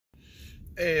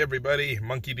Hey everybody,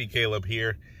 Monkey D. Caleb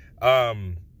here.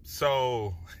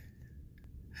 So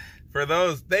for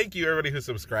those, thank you everybody who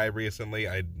subscribed recently.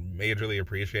 I majorly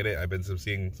appreciate it. I've been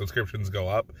seeing subscriptions go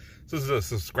up. So this is a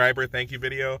subscriber thank you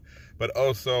video, but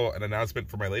also an announcement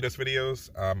for my latest videos.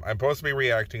 I'm supposed to be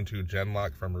reacting to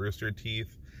Genlock from Rooster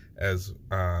Teeth as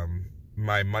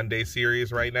my Monday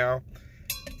series right now.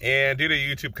 And due to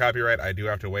YouTube copyright, I do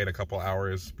have to wait a couple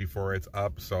hours before it's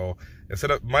up. So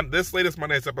instead of this latest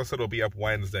Monday's episode will be up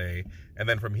Wednesday. And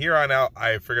then from here on out,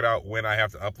 I figured out when I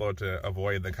have to upload to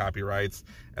avoid the copyrights.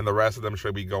 And the rest of them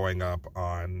should be going up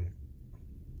on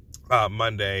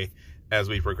Monday as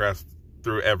we progress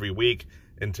through every week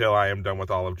until I am done with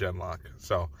all of Genlock.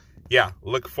 So yeah,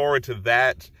 look forward to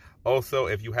that. Also,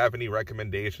 if you have any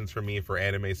recommendations for me for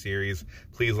anime series,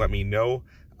 please let me know.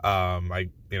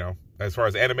 As far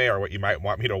as anime or what you might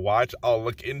want me to watch, I'll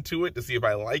look into it to see if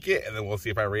I like it, and then we'll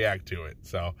see if I react to it.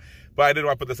 So, but I didn't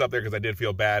want to put this up there because I did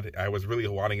feel bad. I was really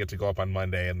wanting it to go up on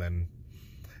Monday, and then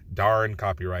darn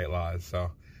copyright laws.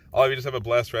 So, all of you just have a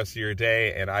blessed rest of your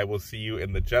day, and I will see you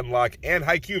in the Genlock and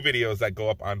Haikyuu videos that go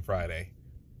up on Friday.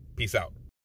 Peace out.